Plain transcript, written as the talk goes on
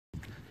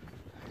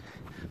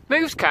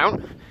Moves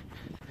count?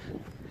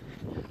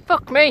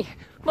 Fuck me,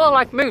 more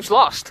like moves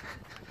lost.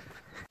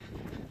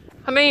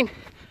 I mean,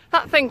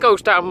 that thing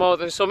goes down more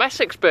than some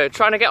Essex bird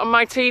trying to get on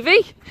my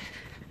TV.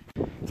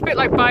 It's a bit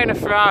like buying a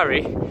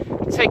Ferrari,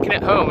 taking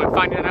it home and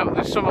finding out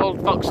there's some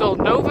old Vauxhall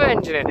Nova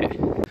engine in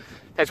it.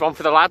 There's one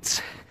for the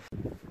lads.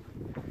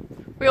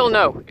 We all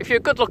know, if you're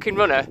a good looking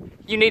runner,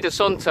 you need a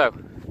SUUNTO.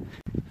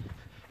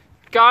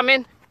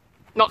 Garmin,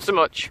 not so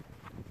much.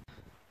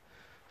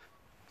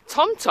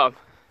 TomTom?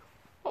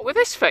 What with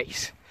this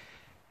face?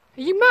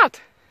 Are you mad?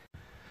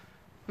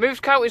 Moves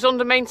count is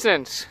under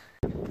maintenance.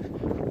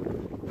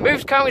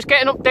 Moves count is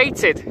getting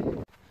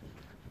updated.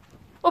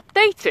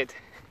 Updated?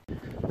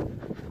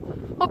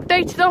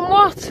 Updated on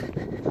what?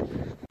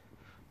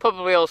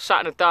 Probably all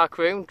sat in a dark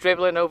room,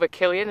 dribbling over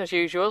Killian as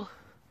usual.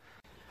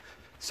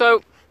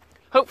 So,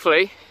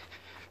 hopefully,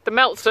 the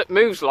melts that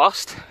Moves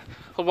lost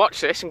will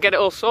watch this and get it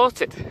all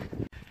sorted.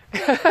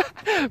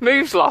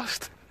 Moves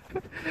lost.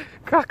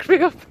 Cracks me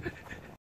up.